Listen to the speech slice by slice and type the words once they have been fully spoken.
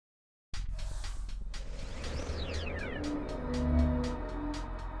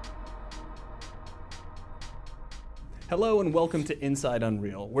Hello and welcome to Inside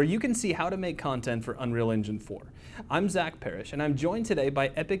Unreal, where you can see how to make content for Unreal Engine 4. I'm Zach Parrish, and I'm joined today by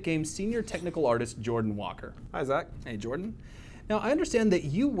Epic Games Senior Technical Artist Jordan Walker. Hi, Zach. Hey, Jordan. Now, I understand that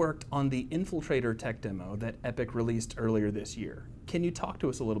you worked on the Infiltrator tech demo that Epic released earlier this year. Can you talk to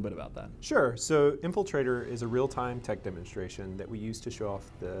us a little bit about that? Sure. So Infiltrator is a real-time tech demonstration that we use to show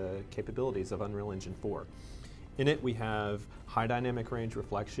off the capabilities of Unreal Engine 4. In it, we have high dynamic range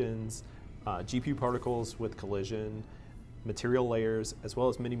reflections, GPU particles with collision, material layers, as well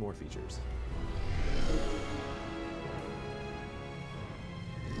as many more features.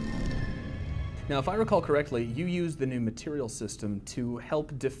 Now, if I recall correctly, you used the new material system to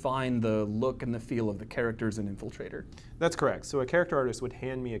help define the look and the feel of the characters in Infiltrator. That's correct. So a character artist would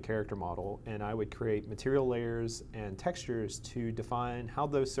hand me a character model, and I would create material layers and textures to define how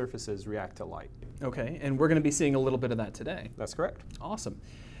those surfaces react to light. Okay, and we're going to be seeing a little bit of that today. That's correct. Awesome.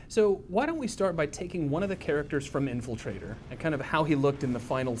 So why don't we start by taking one of the characters from Infiltrator and kind of how he looked in the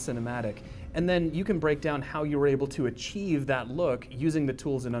final cinematic, and then you can break down how you were able to achieve that look using the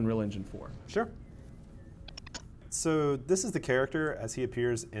tools in Unreal Engine 4. Sure. So this is the character as he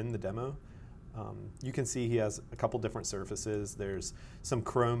appears in the demo. You can see he has a couple different surfaces. There's some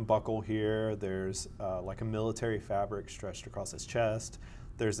chrome buckle here. There's like a military fabric stretched across his chest.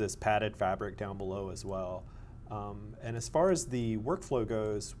 There's this padded fabric down below as well. And as far as the workflow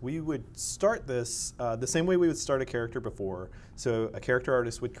goes, we would start this the same way we would start a character before. So a character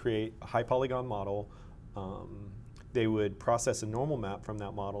artist would create a high polygon model. They would process a normal map from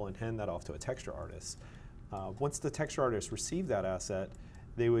that model and hand that off to a texture artist. Once the texture artist received that asset,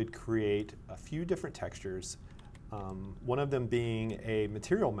 they would create a few different textures, one of them being a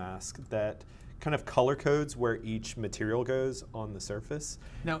material mask that kind of color codes where each material goes on the surface.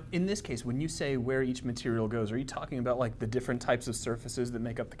 Now, in this case, when you say where each material goes, are you talking about like the different types of surfaces that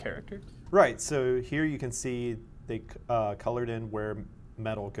make up the character? Right, so here you can see they colored in where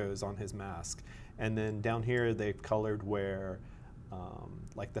metal goes on his mask. And then down here they've colored where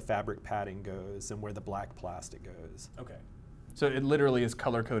like the fabric padding goes and where the black plastic goes. Okay. So it literally is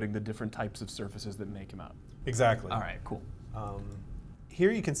color coding the different types of surfaces that make him up. Exactly. All right, cool.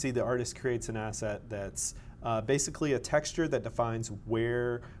 Here you can see the artist creates an asset that's basically a texture that defines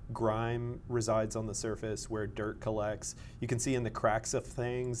where grime resides on the surface, where dirt collects. You can see in the cracks of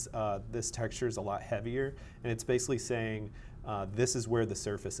things, this texture is a lot heavier, and it's basically saying this is where the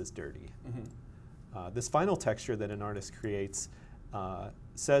surface is dirty. Mm-hmm. This final texture that an artist creates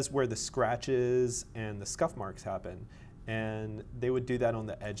says where the scratches and the scuff marks happen. And they would do that on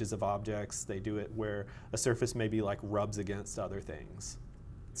the edges of objects. They do it where a surface maybe like rubs against other things.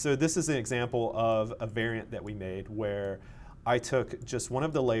 So this is an example of a variant that we made where I took just one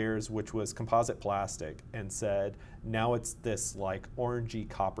of the layers, which was composite plastic, and said, now it's this like orangey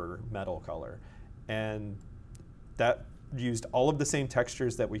copper metal color. And that used all of the same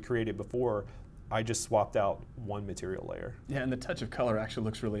textures that we created before. I just swapped out one material layer. Yeah, and the touch of color actually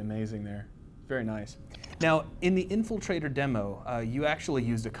looks really amazing there. Very nice. Now, in the Infiltrator demo, you actually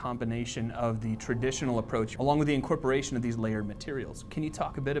used a combination of the traditional approach along with the incorporation of these layered materials. Can you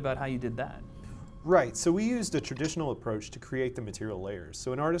talk a bit about how you did that? Right, so we used a traditional approach to create the material layers.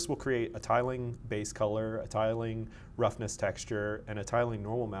 So an artist will create a tiling base color, a tiling roughness texture, and a tiling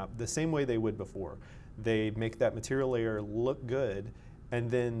normal map the same way they would before. They make that material layer look good,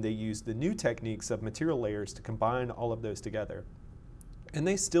 and then they use the new techniques of material layers to combine all of those together. And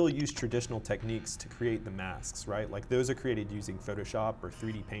they still use traditional techniques to create the masks, right? Like those are created using Photoshop or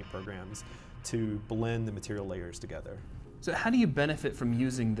 3D paint programs to blend the material layers together. So how do you benefit from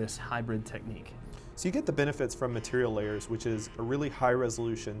using this hybrid technique? So you get the benefits from material layers, which is a really high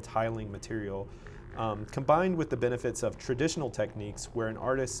resolution tiling material, combined with the benefits of traditional techniques where an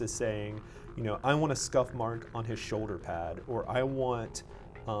artist is saying, you know, I want a scuff mark on his shoulder pad, or I want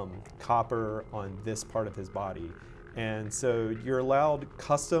copper on this part of his body. And so you're allowed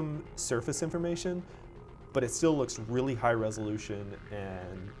custom surface information, but it still looks really high resolution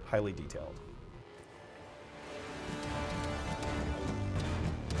and highly detailed.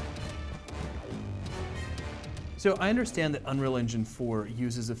 So I understand that Unreal Engine 4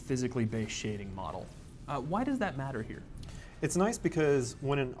 uses a physically based shading model. Why does that matter here? It's nice because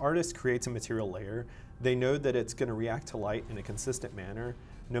when an artist creates a material layer, they know that it's going to react to light in a consistent manner,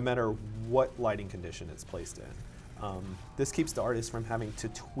 no matter what lighting condition it's placed in. This keeps the artist from having to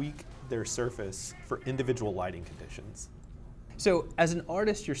tweak their surface for individual lighting conditions. So as an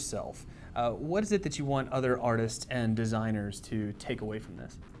artist yourself, what is it that you want other artists and designers to take away from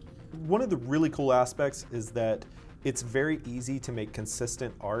this? One of the really cool aspects is that it's very easy to make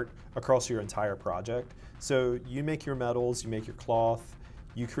consistent art across your entire project. So you make your metals, you make your cloth,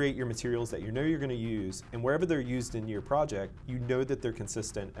 You create your materials that you know you're going to use, and wherever they're used in your project, you know that they're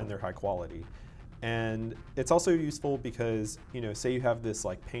consistent and they're high quality. And it's also useful because, say you have this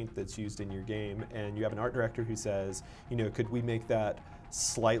like paint that's used in your game, and you have an art director who says, could we make that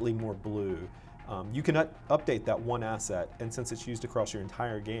slightly more blue? You can update that one asset, and since it's used across your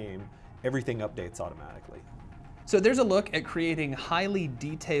entire game, everything updates automatically. So there's a look at creating highly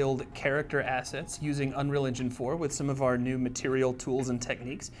detailed character assets using Unreal Engine 4 with some of our new material tools and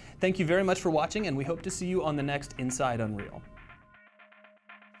techniques. Thank you very much for watching, and we hope to see you on the next Inside Unreal.